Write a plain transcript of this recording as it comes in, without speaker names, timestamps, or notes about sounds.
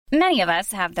Many of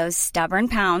us have those stubborn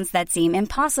pounds that seem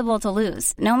impossible to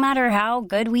lose, no matter how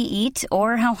good we eat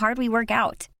or how hard we work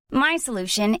out. My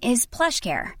solution is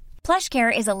PlushCare.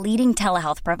 PlushCare is a leading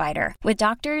telehealth provider with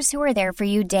doctors who are there for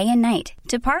you day and night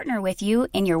to partner with you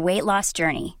in your weight loss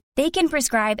journey. They can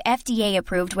prescribe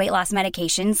FDA-approved weight loss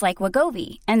medications like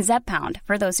Wegovy and Zepbound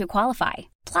for those who qualify.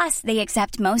 Plus, they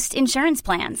accept most insurance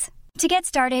plans. To get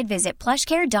started, visit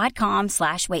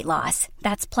plushcare.com/weightloss.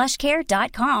 That's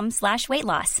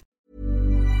plushcare.com/weightloss.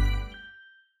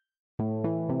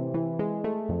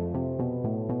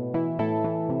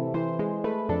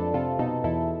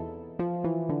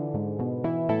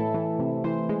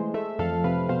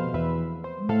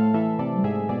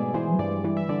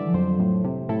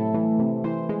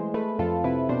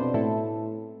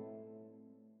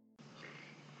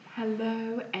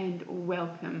 Hello and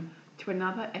welcome to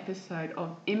another episode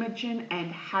of Imogen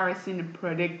and Harrison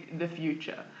Predict the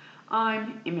Future.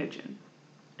 I'm Imogen.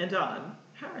 And I'm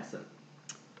Harrison.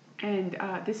 And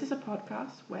this is a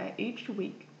podcast where each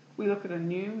week we look at a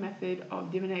new method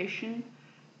of divination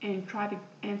and try to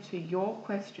answer your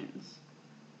questions.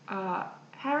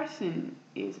 Harrison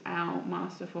is our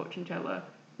master fortune teller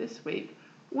this week.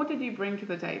 What did you bring to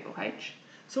the table, H?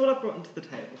 So what I've brought to the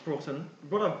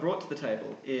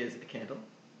table is a candle,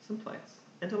 some plates,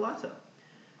 and a lighter.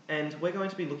 And we're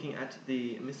going to be looking at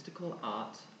the mystical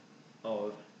art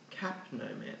of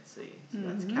capnomancy. So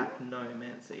that's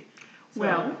capnomancy. So,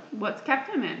 well, what's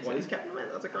capnomancy? What is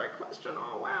capnomancy? That's a great question.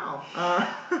 Oh, wow.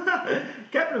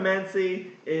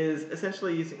 Capnomancy is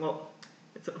essentially using, well,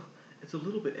 it's a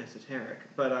little bit esoteric,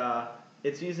 but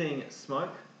it's using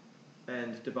smoke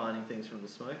and divining things from the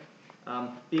smoke.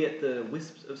 Be it the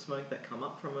wisps of smoke that come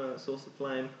up from a source of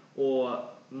flame, or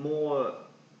more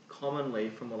commonly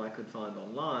from what I could find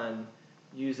online,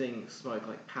 using smoke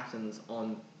like patterns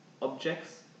on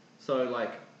objects. So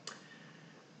like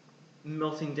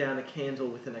melting down a candle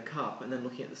within a cup and then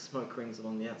looking at the smoke rings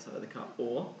along the outside of the cup,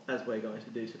 or, as we're going to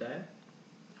do today,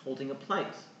 holding a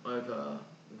plate over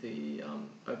the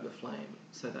flame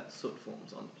so that soot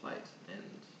forms on the plate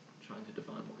and trying to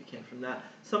divine what we can from that.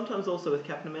 Sometimes also with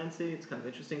capnomancy, it's kind of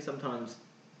interesting. Sometimes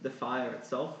the fire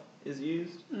itself is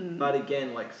used, but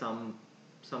again, like some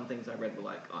things I read were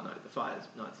like, oh no,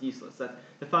 it's useless. The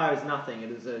fire is nothing.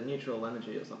 It is a neutral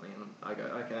energy or something. And I go,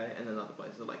 okay. And then other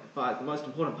places are like, the fire is the most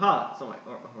important part. So I'm like,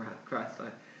 oh right, Christ,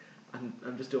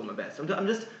 I'm just doing my best. I'm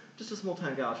just a small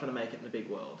town girl trying to make it in the big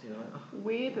world, you know.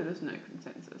 Weird that there's no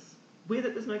consensus.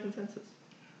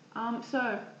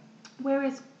 So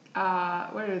where's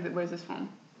this from?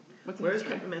 Where is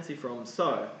capnomancy from?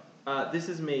 So, this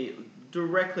is me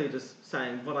directly just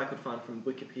saying what I could find from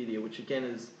Wikipedia, which again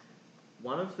is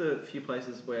one of the few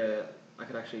places where I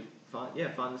could actually find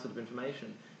this sort of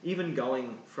information. Even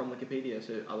going from Wikipedia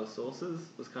to other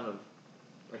sources was kind of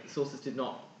like the sources did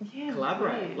not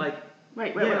collaborate. Weird.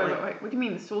 Wait. What do you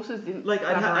mean the sources didn't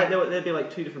collaborate? There'd be like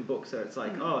two different books, so it's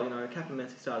like,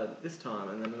 capnomancy started at this time,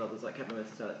 and then another's like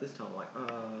capnomancy started at this time. I'm like,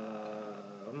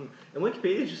 and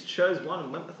Wikipedia just chose one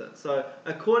and went with it. So,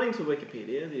 according to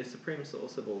Wikipedia, the supreme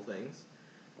source of all things,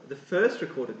 the first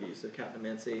recorded use of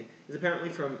capnomancy is apparently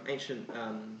from ancient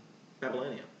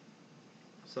Babylonia.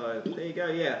 So, there you go,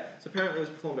 yeah. So, apparently it was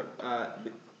performed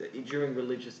during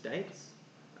religious dates,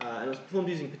 and it was performed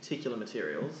using particular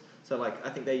materials. So, like, I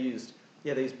think they used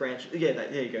branches,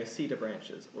 there you go, cedar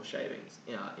branches or shavings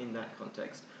in that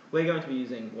context. We're going to be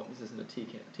using, this isn't a tea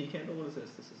candle, what is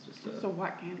this? This is just a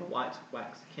white candle. White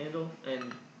wax candle,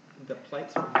 and the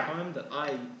plates from home that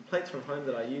I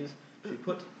use to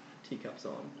put teacups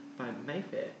on by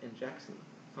Mayfair and Jackson.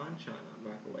 Fine china,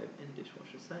 microwave, and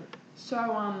dishwasher safe. So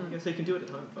so you can do it at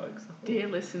home, folks. Dear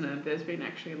listener, there's been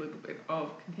actually a little bit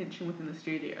of contention within the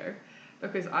studio.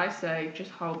 Because I say,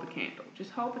 just hold the candle. Just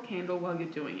hold the candle while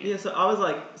you're doing it. Yeah, so I was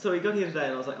like, so we got here today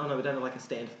and I was like, oh no, we don't have like a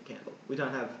stand for the candle. We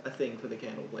don't have a thing for the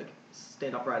candle, like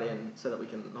stand upright in so that we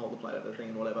can hold the plate over the thing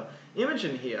and whatever.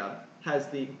 Imogen here has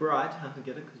the bright, I can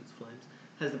get it because it's flames,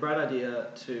 has the bright idea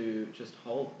to just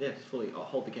fully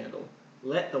hold the candle.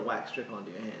 Let the wax drip onto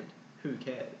your hand. Who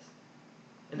cares?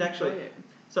 And actually,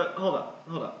 so hold up.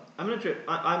 I'm going to drip,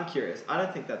 I'm curious. I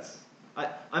don't think that's... I'm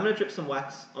going to drip some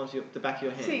wax onto the back of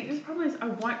your hand. See, this problem is I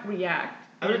won't react.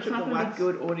 It's not going to be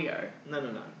good audio. No.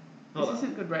 This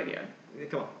isn't good radio.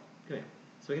 Come here.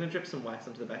 So we're going to drip some wax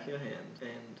onto the back of your hand,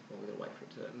 and we're going to wait for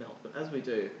it to melt. But as we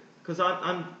do, because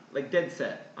I'm like dead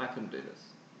set, I couldn't do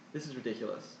this. This is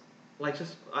ridiculous. Like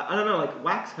I don't know, like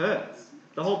wax hurts.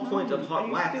 The whole point of hot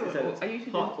wax is that it's hot. I used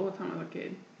to do it all the time as a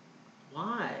kid.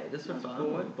 Why? Just for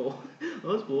fun? Bored. I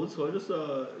was bored, so I just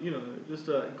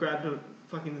grabbed the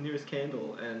nearest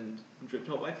candle and dripped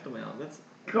hot wax to my arm.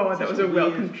 God, that Such was a a weird-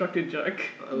 well-constructed joke.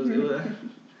 It was,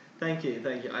 thank you.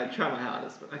 I try my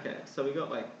hardest. But okay, so we got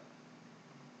like.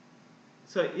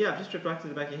 So yeah, I've just stripped back to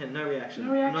the back of your hand. No reaction.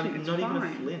 No reaction, Not, it's not even a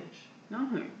fine. flinch.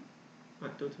 No.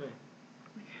 Right, do it to me.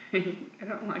 Okay, I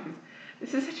don't like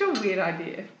this. This is such a weird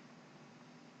idea.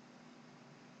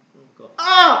 Oh god.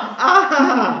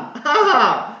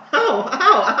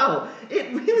 Ow!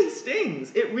 It really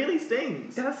stings. It really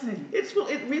stings. Doesn't. It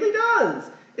really does.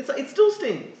 It still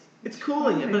stings. It's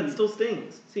cooling it, but fine. it still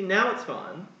stings. See, now it's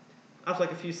fine. After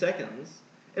like a few seconds.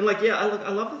 And like, yeah,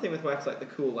 I love the thing with wax, like the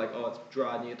cool, like, oh, it's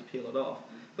dry and you have to peel it off.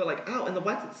 But like, ow, and the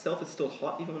wax itself is still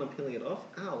hot even when I'm peeling it off.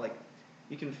 Ow, like,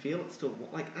 you can feel it still,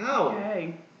 like, ow.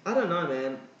 Okay. I don't know,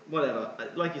 man. Whatever.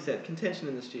 Like you said, contention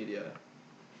in the studio.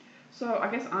 So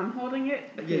I guess I'm holding it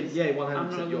Yeah, because 100% I'm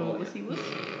not a you're little holding wussy it. wuss.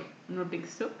 I'm not a big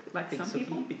sook like Big some sookie,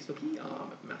 people. big sookie. Oh,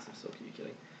 I'm a massive sook, are you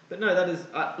kidding? But no, that is,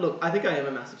 look, I think I am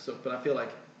a massive sook, but I feel like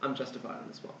I'm justified in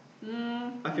this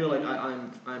one. I feel like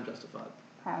I'm justified.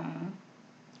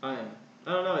 I am.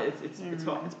 I don't know, it's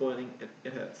hot, it's boiling,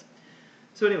 it hurts.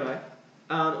 So anyway,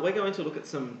 we're going to look at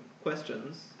some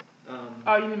questions.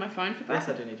 Oh, you need my phone for that? Yes,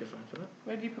 I do need your phone for that.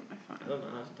 Where do you put my phone? I don't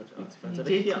know, I have to touch it. Oh, it's You phone's over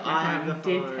did here. take my I phone, have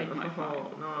the you phone. did take my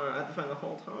phone. Oh, no, I had the phone the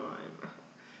whole time.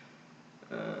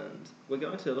 And we're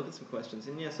going to look at some questions.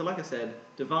 And yeah, so like I said,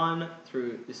 divine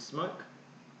through this smoke.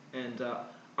 And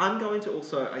I'm going to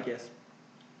also, I guess,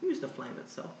 use the flame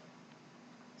itself.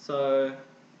 So,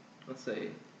 let's see.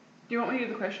 Do you want me to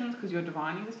do the questions because you're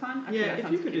divining this time? Actually, Yeah, that if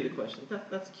sounds you could cute. do the questions,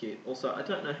 that's cute. Also, I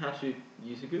don't know how to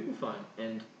use a Google phone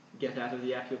and get out of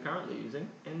the app you're currently using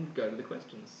and go to the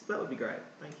questions. So that would be great.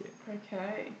 Thank you.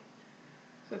 Okay.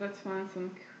 So let's find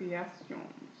some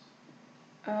questions.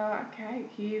 Okay,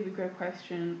 here we go.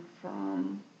 Question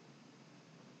from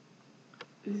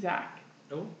Zach.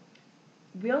 Oh,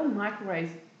 Will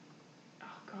microwaves... Oh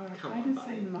God, I Come can't on, even say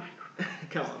buddy. microwave.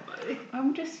 come on, buddy.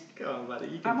 Come on, buddy.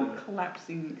 You can I'm do a it.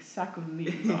 collapsing sack of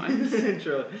meat vines.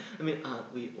 Truly. I mean,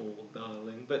 aren't we all,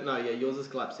 darling? But no, yeah, yours is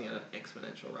collapsing at an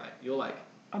exponential rate. You're like,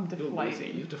 I'm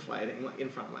deflating. You're deflating, like in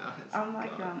front of my eyes. I'm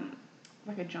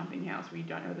like a jumping house where you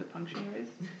don't know where the puncture is.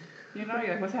 You know,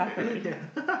 you're like, what's happening?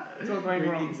 Yeah. It's all going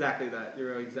You're wrong. exactly that.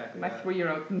 You're exactly My that.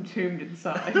 3-year-old's entombed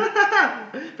inside.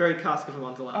 Very cask of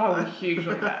Amontillado. Oh,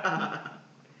 hugely that.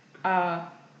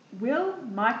 Will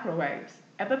microwaves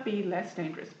ever be less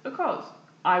dangerous? Because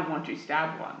I want to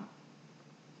stab one.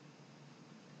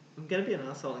 I'm gonna be an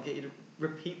asshole and get you to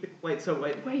repeat the. Wait,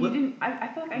 Wait, you didn't. I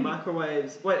feel like I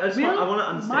microwaves. Wait, I Will want to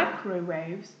understand.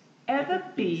 microwaves ever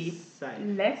be safe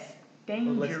less or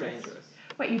dangerous? less dangerous?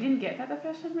 Wait, you didn't get that the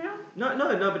first time round? No,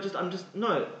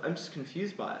 but I'm just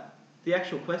confused by it. The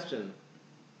actual question.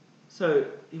 So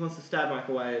he wants to stab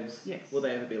microwaves. Yes. Will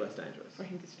they ever be less dangerous? For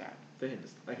him to stab. For him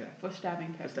to. Okay. For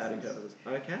stabbing For purposes. stabbing purposes.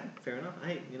 Okay, fair enough.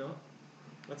 Hey, you know what?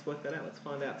 Let's work that out. Let's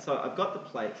find out. So I've got the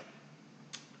plate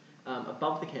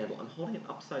above the candle. I'm holding it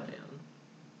upside down,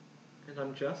 and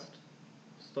I'm just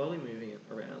slowly moving it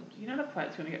around. You know the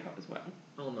plate's going to get hot as well.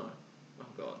 Oh no! Oh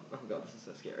god! This is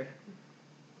so scary.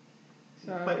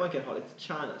 So, Plate won't get hot. It's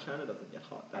China. China doesn't get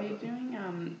hot. are you does it?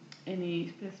 doing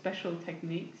any special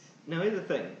techniques? Now here's the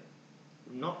thing.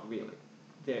 Not really.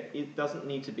 It doesn't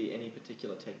need to be any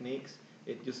particular techniques.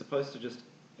 You're supposed to just,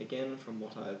 again, from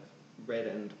what I've read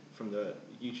and from the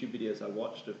YouTube videos I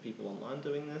watched of people online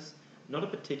doing this, not a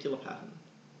particular pattern.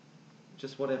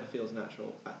 Just whatever feels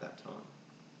natural at that time.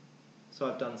 So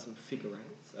I've done some figure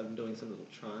eights. I'm doing some little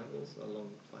triangles along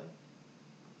the plate.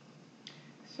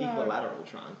 So, Equilateral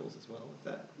triangles as well. If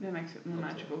that. that makes it more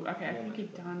Helps magical. it. Okay, I More think you're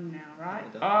magical. done now, right?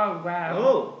 I'm done. Oh, wow.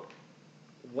 Oh,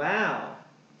 wow.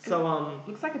 So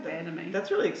Looks like a bear to me. that's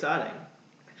really exciting.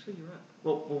 Actually, you're right.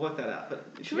 Well, we'll work that out. But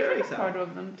it's Should we very take a exciting. photo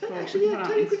of them? Actually, yeah,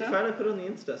 take a quick Insta? photo, put it on the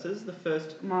Insta. So this is the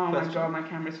first Oh my question. god, my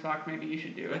camera's fucked. Maybe you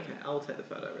should do it. Okay, I'll take the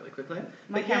photo really quickly.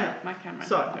 My But camera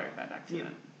So, had a very bad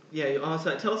accident.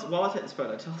 so tell us, while I take this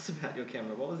photo, tell us about your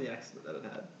camera. What was the accident that it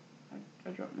had? I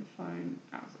dropped my phone.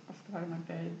 I was off the side of my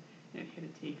bed, and it hit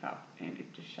a teacup, and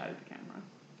it just shattered the camera.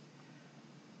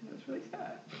 And it was really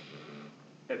sad.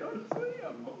 And honestly,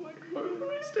 I'm not like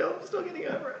over it. Still getting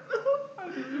over it. I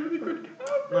did a really good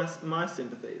camera. my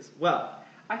sympathies. Well,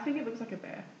 I think it looks like a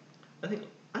bear. I think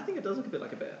it does look a bit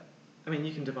like a bear. I mean,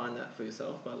 you can divine that for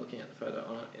yourself by looking at the photo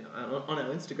on our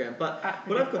Instagram. But At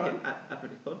what I've got PredictPod. here, at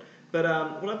PredictPod.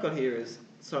 But what I've got here is,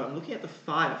 so I'm looking at the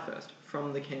fire first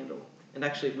from the candle, and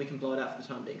actually we can blow it out for the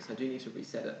time being. So I do need to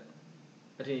reset it.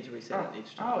 I do need to reset it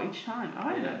each time. Oh, each time. I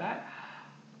didn't Yeah. know that.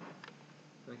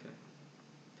 Okay.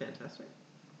 Fantastic.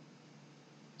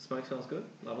 Smoke smells good.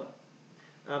 Love it.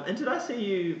 And did I see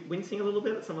you wincing a little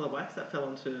bit at some of the wax that fell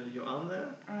onto your arm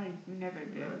there? I never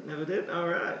did. No, never did?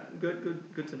 Alright.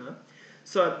 Good to know.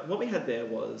 So what we had there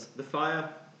was the fire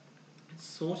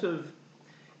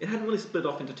it hadn't really split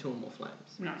off into two or more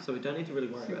flames. No. So we don't need to really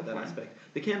worry Single about that flame. aspect.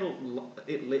 The candle,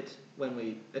 it lit when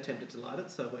we attempted to light it,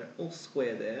 so we're all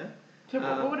square there. So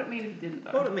what would it mean if it didn't,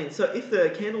 though? What it means, so if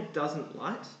the candle doesn't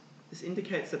light, this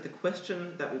indicates that the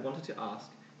question that we wanted to ask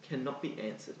cannot be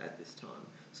answered at this time.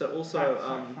 So also, That's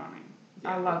so funny.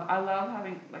 yeah. I love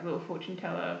having like little fortune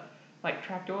teller like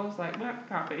trapdoors. Like, nope,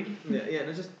 can't be. yeah, and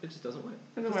it just doesn't work.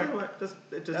 Doesn't work.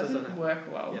 It just Doesn't happen. work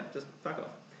well. Yeah, just fuck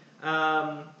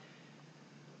off.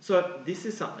 So this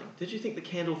is something. Did you think the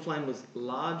candle flame was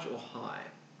large or high?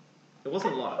 It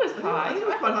wasn't large. It was high. I think it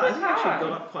was quite high. I think it high. actually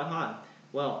got up quite high.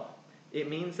 Well, it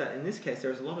means that in this case there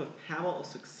is a lot of power or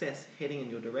success heading in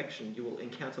your direction. You will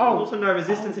encounter little to no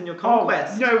resistance in your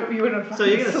conquest. No, you're gonna fucking So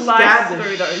you're going to slice stab the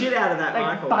through those. shit out of that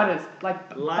Like microwave. butters. Like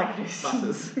butters.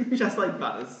 butters. Just like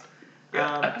butters.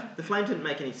 The flame didn't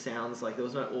make any sounds, like there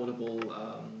was no audible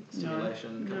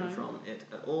stimulation coming from it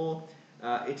at all.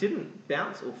 It didn't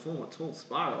bounce or form a tall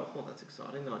spiral. Oh, that's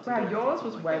exciting. No, it didn't do Wow, anything yours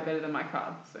was like way that. better than my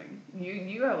cards thing.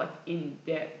 You are like in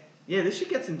depth. Yeah, this shit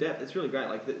gets in depth. It's really great.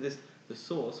 Like the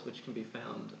source, which can be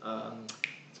found,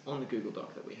 it's on the Google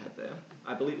Doc that we had there.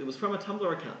 I believe it was from a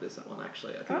Tumblr account. This one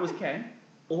actually. I think it was Okay.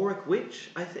 Auric Witch,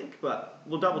 I think, but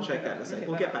we'll double check that in a Look at sec.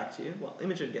 We'll get back to you. Well,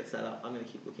 Imogen gets that up. I'm going to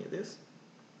keep looking at this.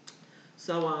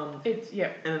 So It's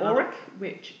and another-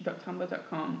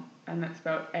 auricwitch.tumblr.com, and that's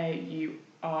spelled AURICWITHCH.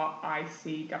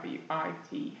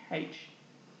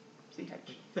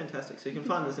 Fantastic. So you can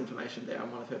find this information there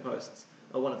on one of her posts,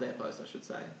 or one of their posts, I should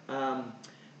say.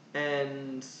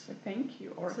 And So thank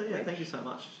you, Auric so yeah, Witch. thank you so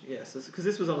much. Yes, because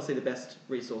this was honestly the best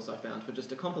resource I found for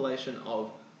just a compilation of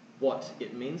what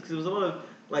it means. Because there was a lot of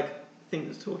like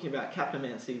things talking about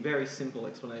capnomancy, very simple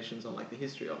explanations on like the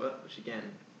history of it, which again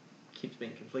keeps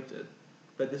being conflicted.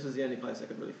 But this was the only place I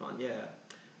could really find. Yeah.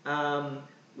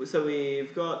 So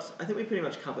we've got. I think we pretty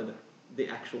much covered the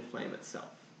actual flame itself.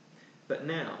 But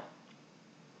now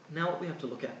what we have to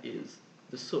look at is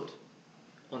the soot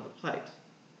on the plate.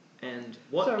 And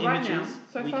what so right images now,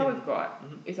 so we far can... we've got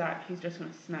Mhm. is that he's just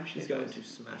going to smash He's it. going to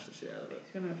smash the shit out of it.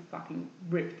 He's going to fucking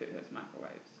rip through those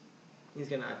microwaves. He's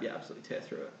going to absolutely tear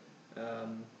through it.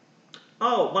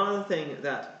 One other thing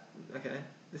that... Okay,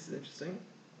 this is interesting.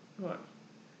 What?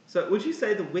 So would you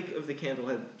say the wick of the candle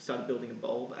had started building a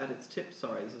bulb at its tip?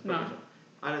 Sorry, this is No. probably...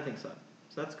 I don't think so.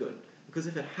 So that's good. Because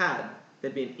if it had,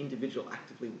 there'd be an individual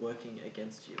actively working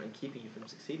against you and keeping you from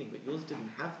succeeding, but yours didn't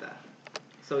have that.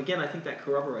 So again, I think that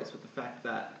corroborates with the fact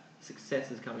that success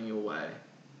is coming your way.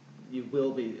 You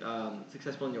will be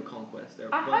successful in your conquest. There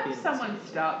I won't be hope an someone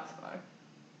obstacle. starts though.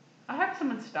 I hope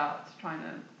someone starts trying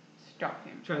to stop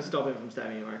him. Trying to stop him from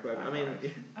stabbing you, microwave. I mean,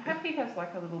 I hope he has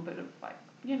like a little bit of like,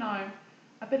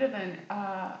 a bit of an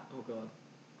oh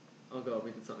god,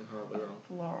 we did something horribly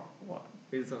wrong. What?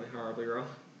 We did something horribly wrong.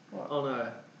 What? Oh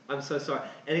no, I'm so sorry.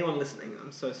 Anyone listening,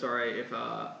 I'm so sorry if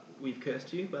we've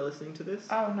cursed you by listening to this.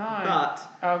 Oh no. But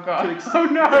Oh god. to ex- Oh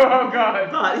no. Oh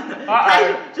god.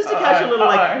 But just a casual little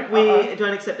we uh-oh.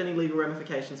 don't accept any legal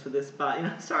ramifications for this.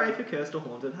 But sorry if you're cursed or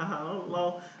haunted. Haha,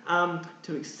 lol.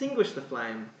 To extinguish the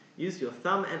flame, use your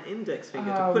thumb and index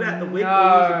finger to put out the wick,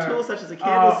 or use a tool such as a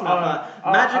candle snuffer.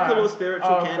 Magical or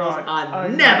spiritual candles are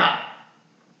never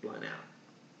blown out.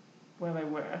 Well, they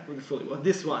were. Fully well.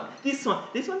 This one's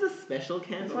a special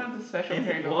candle. This one's a special and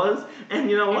candle. It was, and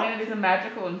you know what? And it is a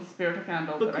magical and spiritual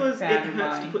candle. Because that I it found in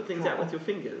hurts my to put things out drawer. with your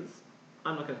fingers.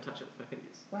 I'm not going to touch it with my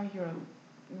fingers. Wow, you're a...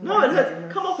 No, it hurts. you're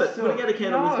Come off it. so- Putting out a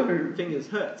candle with your No. fingers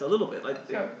hurts a little bit. Like,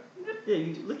 So, yeah,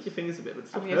 you lick your fingers a bit, but it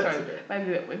still I mean, hurts sorry, a bit.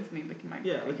 maybe that was me licking my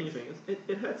Yeah, licking your fingers.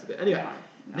 It hurts a bit. Anyway,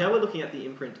 No. now we're looking at the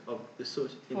imprint of the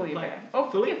soot in Fully the plate. bear. Oh,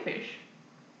 Fully? fully a fish.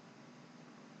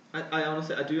 I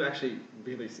honestly, I do actually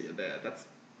really see a bear. That's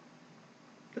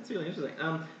really interesting.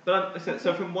 But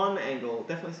so from one angle,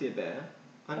 definitely see a bear.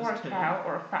 Or a cow,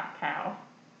 or a fat cow.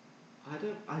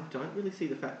 I don't really see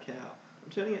the fat cow. I'm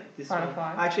turning it this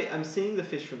Butterfly. way. Actually, I'm seeing the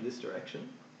fish from this direction.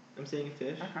 I'm seeing a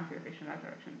fish. I can't see the fish in that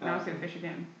direction. Now I see the fish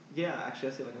again. Yeah, actually,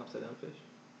 I see like an upside down fish.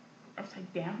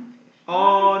 Upside down fish.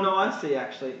 Oh no, I see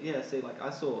actually. Yeah, see, like I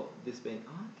saw this being.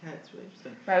 Oh, okay, it's really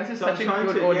interesting. Wow, this is So such I'm a trying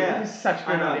good to- audio. yeah, This is such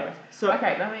I good know. audio. So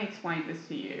Okay, let me explain this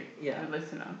to you, Yeah. the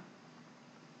listener.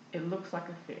 It looks like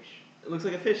a fish. it looks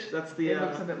like a fish. That's the. It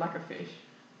looks a bit like a fish.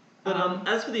 But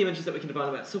as for the images that we can define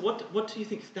about, so what do you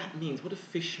think that means? What does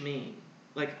fish mean?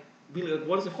 Like, really, like,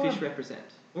 what does a Or fish a- represent?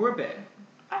 Or a bear?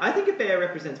 I think a bear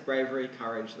represents bravery,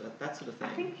 courage, that sort of I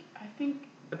thing. think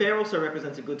A bear also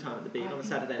represents a good time at the beach on a think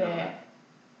Saturday bear night.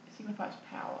 signifies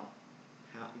power.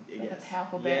 Yes. Like a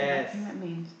powerful bear. I Yes. think that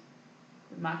means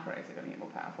the microwaves are going to get more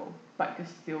powerful. But you're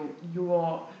still,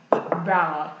 your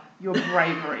valor, your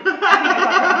bravery.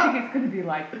 I think it's going to be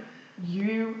like,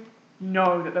 you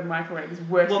know that the microwave is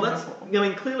worse than before. I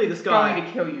mean, clearly this It's guy... going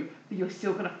to kill you, but you're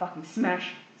still going to fucking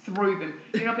smash through them.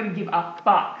 You're not going to give a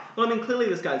fuck. Well, I mean, clearly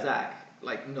this guy, Zach,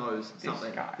 like, knows This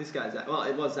something. guy. This guy, Zach. Well,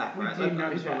 it was Zach, We right? do Like, know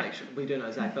I just want to Zach. make sure... We do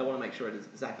know Zach, but I want to make sure it is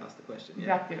Zach asked the question. Yeah.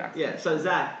 Zach did ask the Yeah, question. so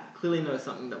Zach clearly knows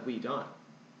something that we don't.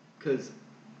 Because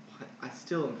I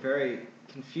still am very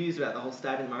confused about the whole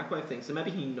stabbing the microwave thing. So maybe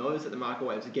he knows that the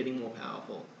microwaves are getting more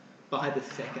powerful by the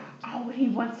second. Oh, he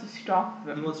wants to stop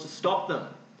them. He wants to stop them.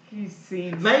 He's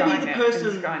seen Maybe Skynet, the person-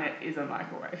 and Skynet is a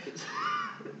microwave.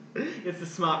 It's the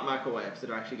smart microwaves that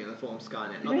are actually going to form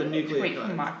Skynet, not You the know you nuclear tweet codes.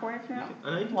 from microwaves now? I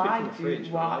know you can Why tweet from the do-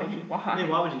 fridge. why- But would you? why? I mean,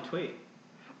 why would you tweet?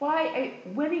 Why?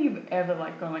 When have you ever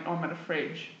like gone like, oh, I'm at a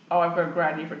fridge. Oh, I've got to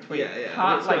grab you for a tweet. Yeah, yeah.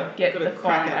 Can't I've like got get to the phone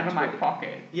crack out out of my tweet.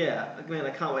 pocket. Yeah, I mean, I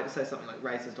can't wait to say something like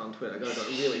racist on Twitter. I got to do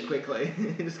it really quickly.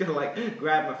 You're just gonna like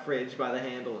grab my fridge by the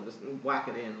handle and just whack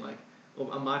it in, like,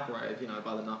 or a microwave, you know,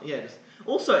 by the yeah. Just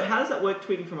also, how does that work?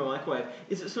 Tweeting from a microwave?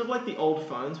 Is it sort of like the old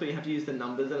phones where you have to use the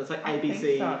numbers and it's like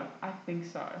ABC? I think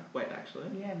so. Wait, actually,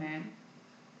 Yeah, man.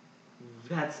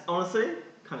 that's honestly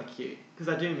kind of cute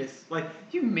because I do miss like.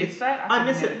 Do you miss that? I could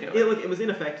miss never it. do Yeah, look, it was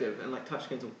ineffective and like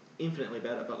touchscreens are infinitely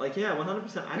better. But like, yeah,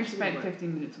 100%. We spent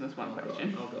 15 minutes on this one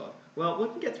question. Oh god. Well, we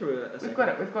can get through a second. We've got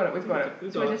it. We've So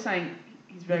got we're it. just saying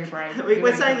he's very brave.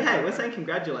 We're saying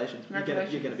congratulations.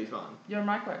 You're gonna be fine. You're a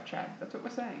microwave, Chad. That's what we're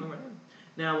saying. All right.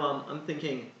 Now I'm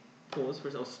thinking pause for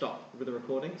or stop with the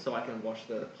recording so I can wash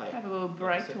the plate. Have a little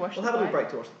break to wash We'll the have a plate. little break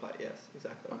to wash the plate. Yes,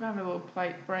 exactly. We're going to have a little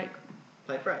plate break.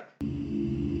 Plate break.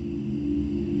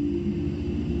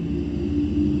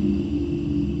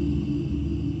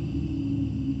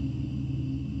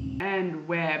 And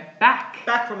we're back.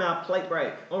 Back from our plate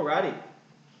break. Alrighty.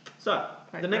 So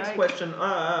Plate the next break. question.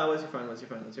 Where's your phone? Where's your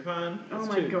phone? Where's your phone? Oh It's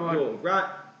my to God. your right.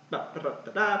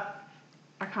 Ba-ba-ba-ba-da.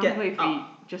 I can't Get believe we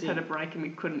up. just had a break and we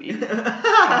couldn't even We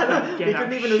get couldn't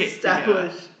our even shit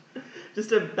establish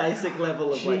just a basic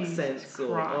level of like Jesus sense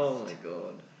or Christ. oh my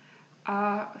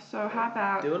god. So how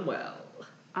about Doing well.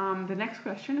 the next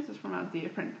question? This is from our dear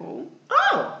friend Paul,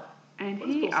 Oh! and What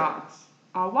does he Paul say? asks,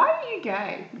 "Why are you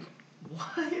gay?"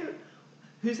 Why?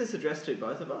 Who's this addressed to?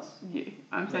 Both of us? You.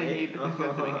 I'm saying you because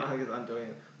you're doing it. Because I'm doing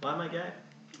it. Why am I gay?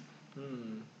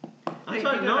 I You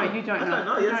don't don't know. know, you don't I don't know.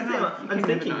 know. You That's don't the thing. know. You I'm can never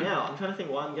thinking know. now. I'm trying to think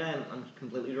why I'm gay and I'm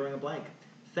completely drawing a blank.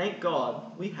 Thank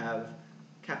God we have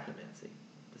Capnomancy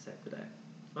to save the day.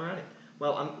 Alrighty.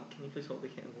 Well, can you please hold the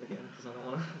candle again? Because I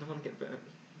don't want to get burnt.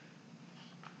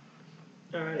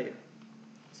 Alrighty.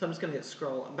 So I'm just going to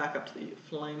scroll back up to the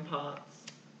flame parts.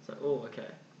 So, okay.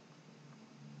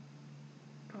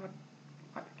 God,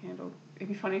 light the candle. It'd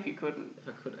be funny if you couldn't. If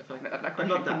I could, That I'm question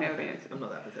not can that never be pathetic. answered. I'm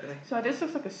not that pathetic. So this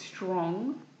looks like a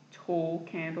strong, tall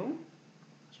candle.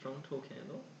 Strong, tall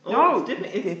candle. No, it's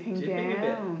dipping, dipping a bit.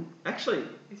 down. Actually,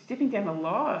 It's dipping down a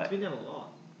lot. it's been down a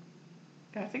lot.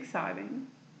 That's exciting.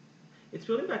 It's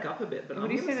building back up a bit, but What I'm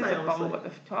do you going see to there's say a bulb honestly,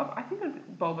 at the top? I think there's a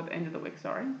bulb at the end of the wick,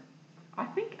 sorry. I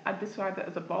think I'd describe it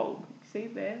as a bulb. See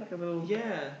there? Like a little...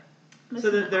 yeah.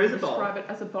 Listen, So there is a I'd bulb. describe it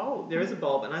as a bulb. There is a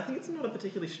bulb, and I think it's not a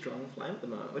particularly strong flame at the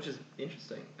moment, which is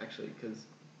interesting, actually, because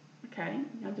Okay,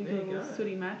 now do There your you little go.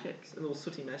 sooty magic. it's a little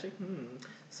sooty magic.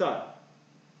 So,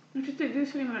 No, just do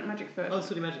sooty magic first.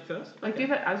 sooty magic first? Like, Okay. do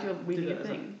that as you're Do reading that your as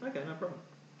thing. Okay, no problem.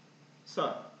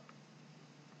 So,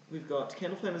 we've got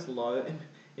candle flame is low.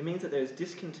 It means that there is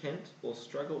discontent or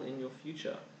struggle in your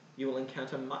future. You will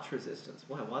encounter much resistance.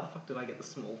 Wow, why the fuck did I get the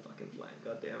small fucking flame?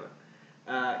 God damn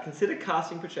it. Consider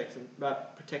casting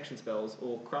protection spells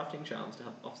or crafting charms to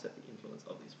help offset the influence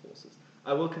of these forces.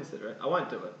 I will consider it. I won't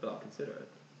do it, but I'll consider it.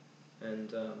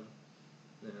 And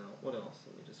now, what else?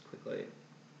 Let me just quickly...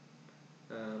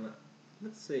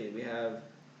 let's see, we have...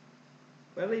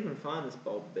 Where did I even find this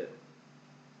bulb bit?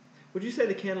 Would you say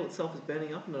the candle itself is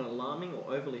burning up in an alarming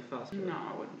or overly fast rate? No,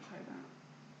 I wouldn't say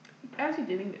that. As you're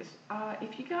doing this,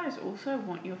 if you guys also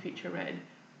want your future read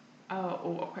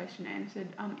or a question answered,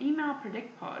 email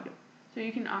PredictPod. So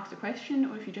you can ask a question,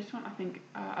 or if you just want, I think,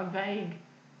 a vague,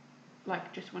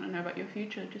 like, just want to know about your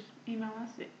future, just email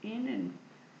us in and,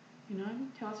 you know,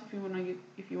 tell us if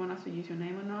you want us to use your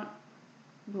name or not.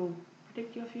 We'll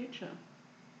predict your future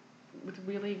with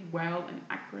really well and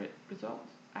accurate results.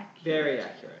 Very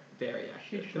accurate. Very accurate.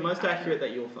 Hugely The most accurate. accurate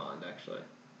that you'll find, actually.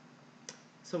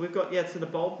 So we've got, so the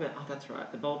bulb meant, that's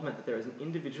right, the bulb meant that there is an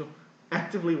individual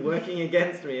actively working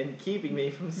against me and keeping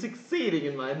me from succeeding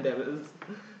in my endeavours.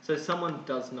 So someone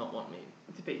does not want me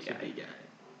To be to gay. be gay.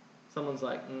 Someone's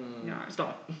like, No.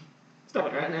 stop it. Stop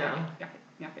it right now.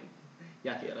 Yucky.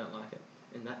 Yucky, I don't like it.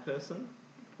 And that person?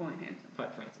 Pauline Hanson.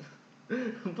 Pope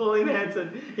Francis. Pauline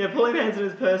Hanson. Yeah, Pauline Hanson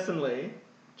is personally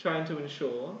trying to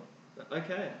ensure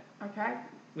Okay. Okay.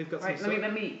 We've got Wait, some...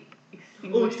 let me Oh,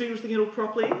 extinguish. extinguish the candle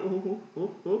properly.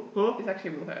 This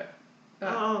actually will hurt. Did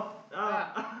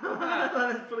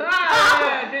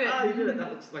it. You did it. That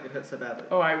looks like it hurt so badly.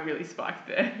 Oh, I really spiked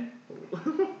there.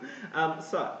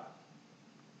 So...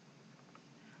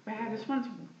 Wow, this one's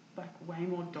like way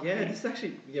more dotty. Yeah, this is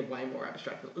actually way more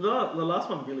abstract. The last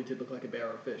one really did look like a bear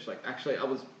or a fish. Like, actually, I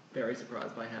was very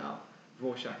surprised by how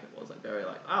Rorschach it was. Like, very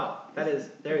like, oh,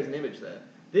 there is an image there.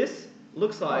 This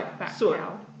looks like a fat soot.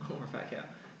 cow. Or a fat cow.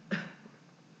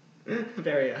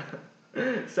 Very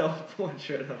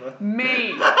self-portrait of a...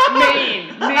 Mean.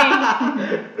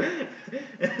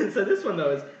 So this one,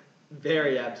 though, is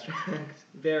very abstract.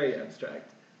 Very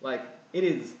abstract. Like, it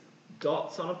is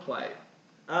dots on a plate.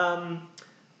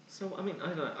 So, I mean, I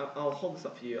don't know. I'll hold this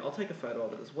up for you. I'll take a photo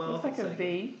of it as well. Looks like a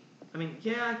V. I mean,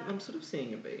 yeah, I'm sort of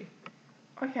seeing a V.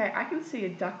 Okay, I can see a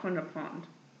duck on a pond.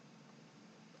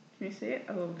 Can you see it?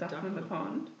 A little duck on the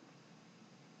pond.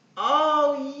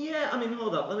 Oh, yeah. I mean,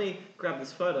 hold up. Let me grab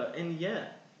this photo. And yeah,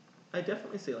 I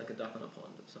definitely see like a duck on a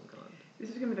pond of some kind. This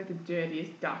is going to be like the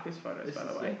dirtiest, darkest photos, by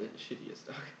the way. This is the shittiest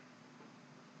duck.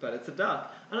 But it's a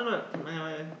duck. I don't know.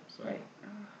 Sorry. Wait.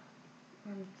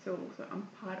 I'm still also...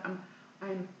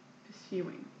 I'm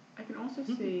pursuing. I can also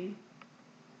see...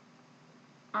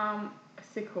 a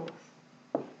sick horse.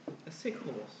 A sick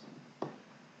horse.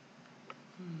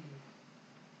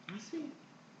 I see...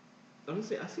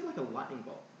 Honestly, I see like a lightning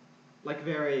bolt. Like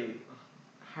very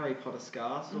Harry Potter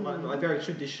scar, sort of like very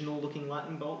traditional looking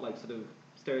lightning bolt, like sort of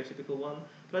stereotypical one.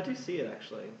 But I do see it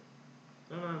actually.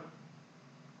 I don't know.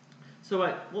 So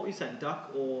wait, what were you saying?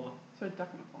 Duck or... So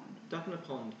duck in a pond. Duck in a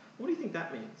pond. What do you think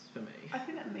that means for me? I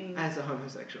think that means... As a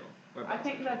homosexual. Or a I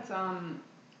think bisexual? that's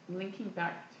linking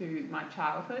back to my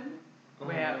childhood,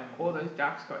 where all those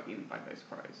ducks got eaten by those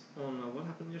crows. Oh no, what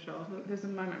happened in your childhood? There's a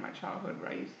moment in my childhood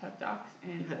where I used to have ducks,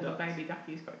 and all the baby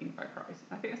duckies got eaten by crows.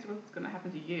 I think that's what's going to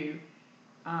happen to you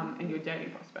and your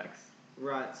dating prospects.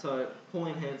 Right, so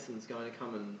Pauline Hanson's going to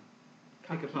come and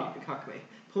Cuck cuck me.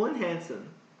 Pauline Hanson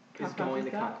is Cuck going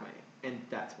to duck. cuck me, and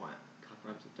that's why cuck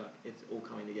rhymes with duck. It's all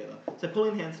coming together. So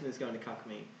Pauline Hanson is going to cuck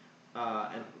me,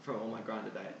 and from all my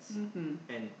Grindr dates,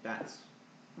 and that's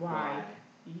why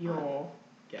you're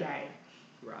gay.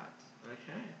 Right.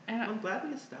 Okay. And I'm glad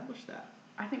we established that.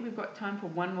 I think we've got time for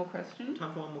one more question.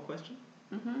 Time for one more question.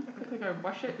 Quickly go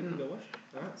wash it. Go wash.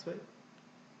 All right, sweet.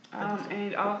 And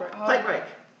plate break.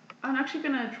 I'm actually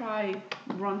going to try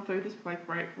run through this plate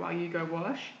break while you go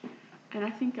wash. And I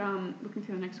think, looking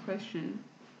to the next question,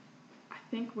 I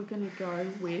think we're going to go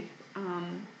with,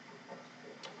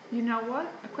 you know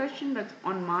what? A question that's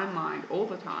on my mind all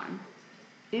the time.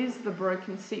 Is the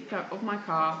broken seatbelt of my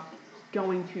car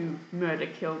going to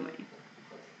kill me?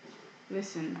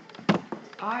 Listen,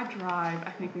 I drive,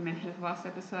 I think we mentioned it last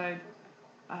episode,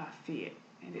 Fiat,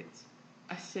 and it's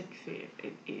a sick Fiat.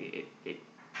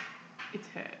 It's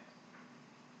hurt.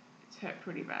 It's hurt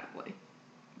pretty badly.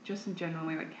 Just in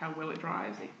generally, like how well it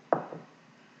drives.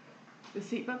 The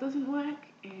seatbelt doesn't work,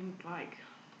 and like...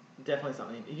 Definitely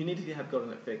something. You need to have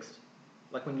gotten it fixed.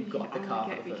 Like when you got the car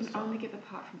for the first time. You can only get the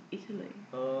part from Italy.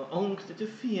 It's a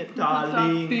Fiat,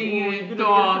 darling. Fiat,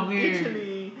 darling.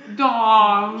 Italy.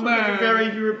 Darling. Like very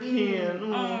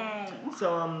European.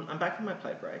 So I'm back from my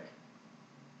plate break.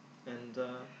 And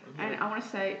I want to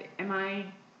say, am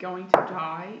I going to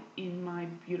die in my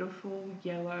beautiful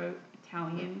yellow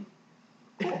Italian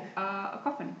a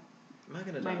coffin? Am I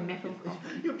going to die? My metal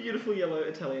coffin. Your beautiful yellow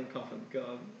Italian coffin.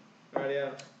 God.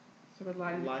 Rightio. So we're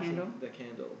lighting the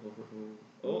candle.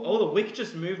 Oh, the wick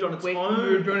just moved on its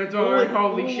own.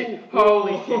 Holy shit.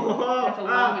 Holy shit. That's a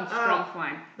long and strong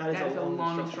flame. That is a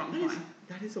long and strong flame.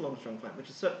 That is a long, strong flame. Which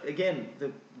is so, again,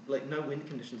 no wind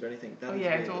conditions or anything. That is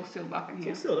it's all sealed up in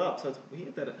here. It's all sealed up, so it's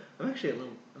weird that I'm actually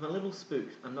a little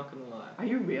spooked. I'm not gonna lie. Are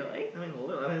you really? I mean,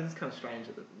 it's kind of strange,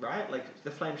 right? Like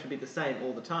the flame should be the same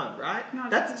all the time, right? No,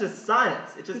 that's just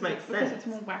science. It just makes sense. Because it's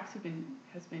more wax has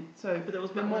been so. But there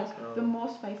was the more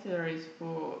space there is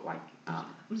for like.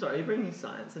 I'm sorry, are you bringing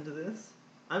science into this?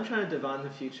 I'm trying to divine the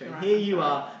future, and here you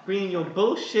are bringing your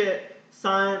bullshit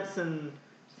science and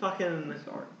fucking.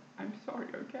 I'm sorry.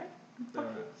 Okay. Right.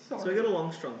 Sorry. So we've got a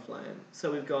long, strong flame.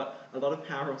 So we've got a lot of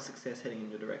power or success heading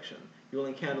in your direction. You will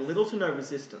encounter little to no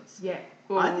resistance. Yeah.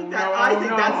 I think that's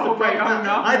the problem.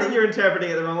 I think you're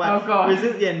interpreting it the wrong way. Oh god.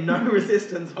 No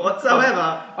resistance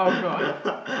whatsoever. Oh god.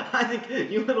 I think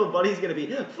your little body's going to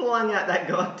be flung out that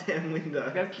goddamn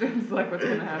window. That's like what's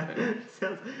going to happen.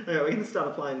 Okay, we can start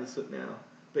applying the soot now.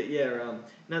 But yeah, now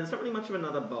there's not really much of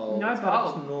another bulb. No it's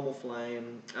bulb. Just normal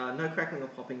flame. No crackling or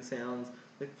popping sounds.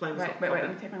 The flame's wait, let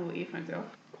me take my little earphones off.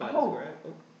 Quite as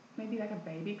great. Maybe like a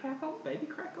baby crackle? Baby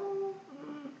crackle?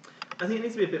 I think it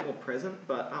needs to be a bit more present,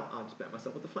 but I'll just bet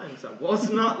myself with the flames. I was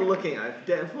not looking. I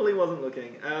definitely wasn't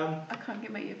looking. I can't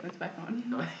get my earphones back on.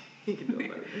 No, you can do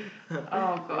it, baby.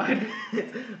 Oh, God.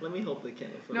 Let me hold the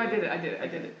candle for No, a I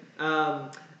minute. did it.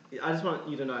 I just want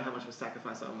you to know how much of a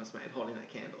sacrifice I almost made holding that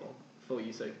candle for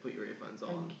you so you could put your earphones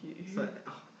on. Thank you. So,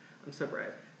 I'm so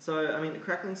brave. So, I mean, the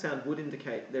crackling sound would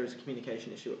indicate there is a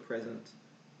communication issue at present.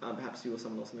 Perhaps you or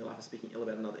someone else in your life are speaking ill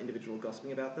about another individual,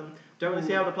 gossiping about them. Don't really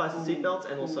see how it applies to seatbelts,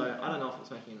 and also, I don't know if it's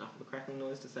making enough of a crackling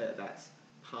noise to say that that's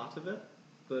part of it,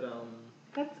 but,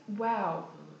 That's, wow.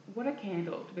 What a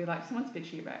candle to be like, someone's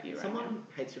bitching about you right now. someone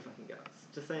hates your fucking guts.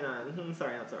 Just say no,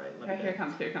 sorry, not sorry. Okay, here it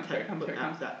comes. Put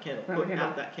out that candle. Put out Put the out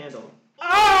candle. that candle.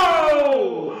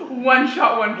 Oh! One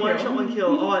shot, one kill. One shot, one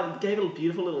kill. Oh, it gave it a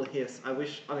beautiful little hiss.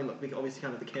 Look, we obviously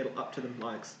can't have the candle up to the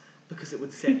mics because it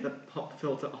would set the pop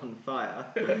filter on fire,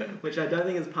 which I don't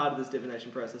think is part of this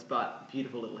divination process, but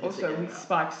beautiful little hiss. Also, we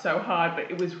spiked so hard, but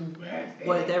it was worth it.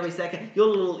 Worth every second. Your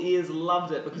little ears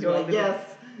loved it because Your you're like, little-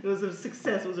 yes, it was a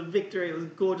success, it was a victory, it was a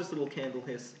gorgeous little candle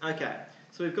hiss. Okay,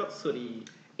 so we've got sooty.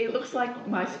 It looks like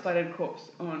my splattered corpse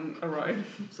on a road.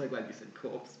 I'm so glad you said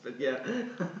corpse, but yeah.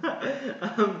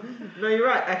 No, you're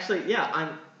right. Actually, yeah,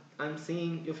 I'm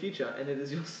seeing your future, and it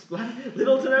is your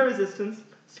little to no resistance,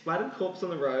 splattered corpse on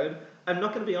the road. I'm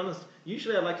not going to be honest.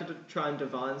 Usually, I like to try and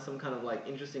divine some kind of like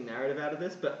interesting narrative out of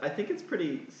this, but I think it's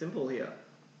pretty simple here.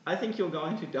 I think you're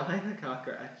going to die in a car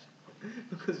crash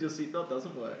because your seatbelt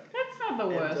doesn't work. That's not the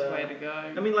worst way to go.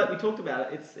 I mean, like we talked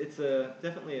about it, it's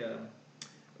definitely a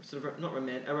sort of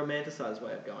a romanticized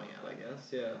way of going out, I guess.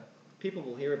 Yeah, people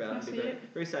will hear about it and be very,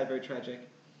 very sad, very tragic.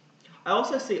 I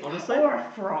also see, honestly, Or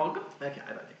a frog. Okay,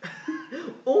 I don't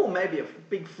think. Or maybe a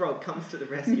big frog comes to the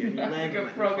rescue and you I land think on a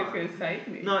it. frog You're is fine. going to save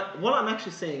me. No, what I'm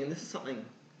actually seeing, and this is something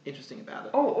interesting about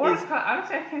it. Oh, or is, a car.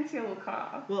 Honestly, I can see a little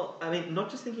car. well, I mean, not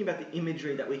just thinking about the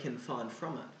imagery that we can find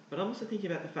from it, but I'm also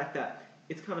thinking about the fact that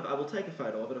it's kind of, I will take a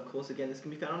photo of it, of course, again, this can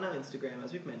be found on our Instagram,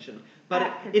 as we've mentioned,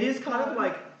 but it is kind of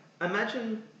like,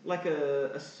 imagine like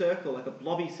a circle, like a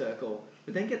blobby circle,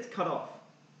 but then gets cut off.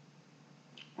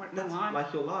 That's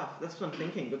like your life. That's what I'm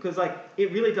thinking, because like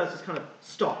it really does just kind of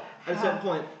stop at a certain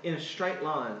point in a straight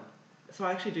line. So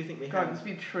I actually do think we God, have. this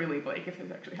would be truly bleak if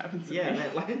this actually happens to Yeah, me.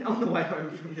 man, like on the way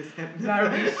home from this. That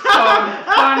would be so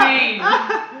funny.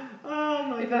 Oh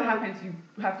my If God. that happens, you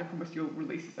have to promise you'll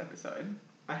release this episode.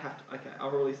 I have to. Okay,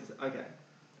 I'll release this. Okay,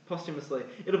 posthumously.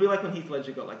 It'll be like when Heath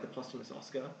Ledger got like the posthumous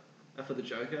Oscar for the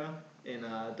Joker in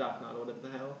Dark Knight or whatever the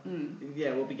hell.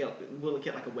 Yeah, we'll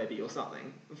get like a Webby or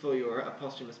something for your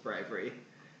posthumous bravery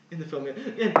in the film.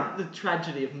 Yeah, the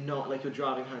tragedy of not like you're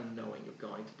driving home knowing you're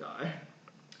going to die.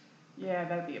 Yeah,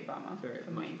 that'd be a bummer Very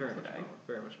for much, me very much today. bummer.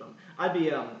 Very much bummer. I'd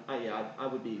be I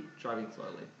would be driving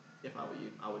slowly if I were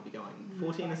you. I would be going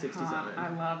 40 in the 60 zone. I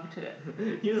loved it.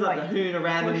 You was like the hoon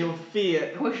around in your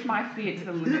Fiat. Push my Fiat to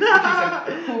the limit, which is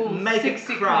a cool Make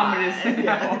 60 it cry. kilometers an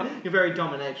hour. You're very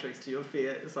dominatrix to your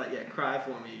Fiat. It's like, yeah, cry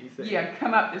for me, you think. Yeah,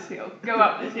 come up this hill. Go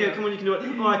up this hill. Yeah, come on, you can do it.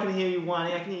 Oh, I can hear you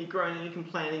whining, I can hear you groaning, you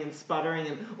complaining and sputtering,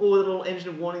 and all the little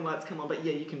engine warning lights come on, but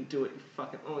yeah, you can do it, you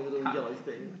fucking, oh, you little yellow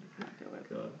thing. Can't do it.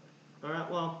 God.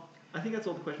 Alright, well, I think that's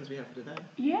all the questions we have for today.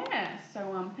 Yeah,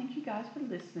 so thank you guys for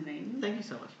listening. Thank you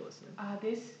so much for listening.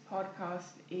 This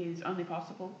podcast is only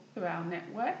possible through our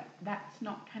network. That's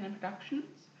Not Canon Productions.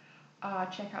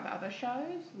 Check out the other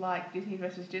shows like Disney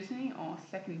vs. Disney or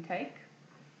Second Take.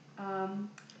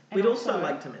 We'd also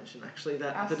like to mention, actually,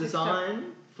 that our the sister-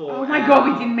 design for Oh my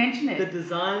god, we didn't mention it. The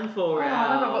design for Oh,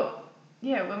 our... well,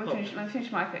 yeah, let me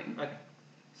finish my thing. Okay.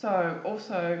 So,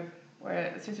 also, we're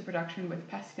a sister production with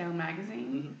Pastel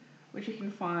Magazine, which you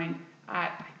can find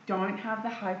at... I don't have the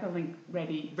hyperlink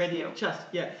ready. Just,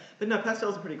 yeah. But no,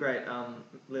 Pastel's a pretty great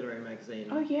literary magazine.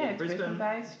 Oh yeah, in it's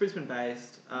Brisbane-based. It's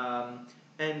Brisbane-based.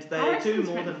 And they Harrison's do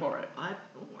more written than... for it. I've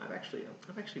actually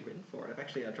written for it. I've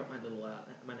actually dropped my little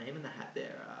my name in the hat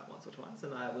there once or twice,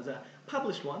 and I was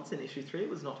published once in issue 3. It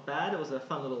was not bad. It was a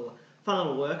fun little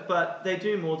work. But they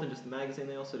do more than just the magazine.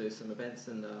 They also do some events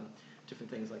and different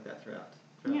things like that throughout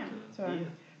Yeah, so the year.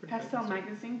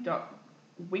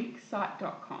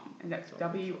 pastelmagazine.wixsite.com, and that's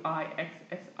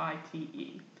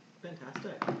WIXSITE.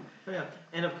 Fantastic. Oh, yeah.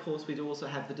 And of course, we do also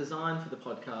have the design for the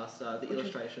podcast, the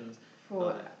illustrations.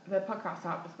 For the podcast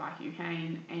art was by Hugh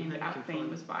Hain, and our theme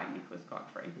was by Nicholas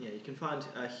Godfrey. Yeah, you can find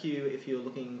Hugh if you're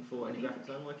looking for any graphic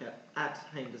design work at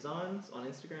Hain Designs on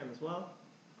Instagram as well.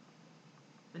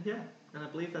 And yeah, and I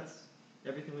believe that's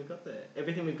everything we've got there.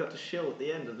 Everything we've got to shill at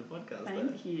the end of the podcast.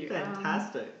 Thank you.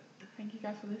 Fantastic. Thank you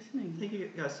guys for listening. Thank you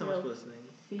guys so much for listening.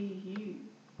 See you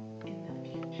in the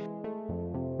future.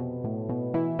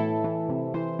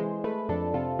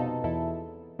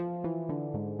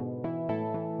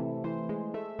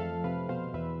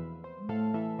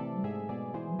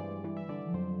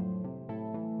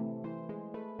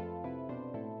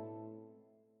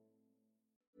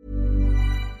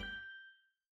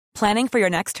 Planning for your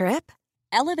next trip?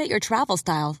 Elevate your travel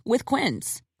style with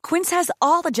Quince. Quince has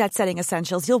all the jet-setting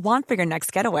essentials you'll want for your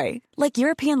next getaway, like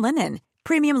European linen,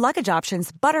 premium luggage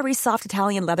options, buttery soft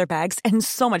Italian leather bags, and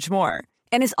so much more.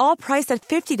 And is all priced at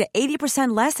 50 to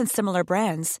 80% less than similar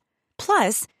brands.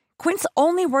 Plus, Quince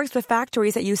only works with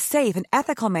factories that use safe and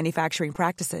ethical manufacturing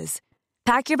practices.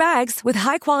 Pack your bags with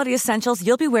high-quality essentials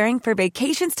you'll be wearing for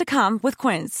vacations to come with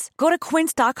Quince. Go to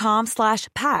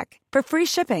quince.com/pack for free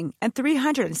shipping and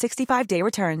 365-day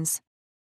returns.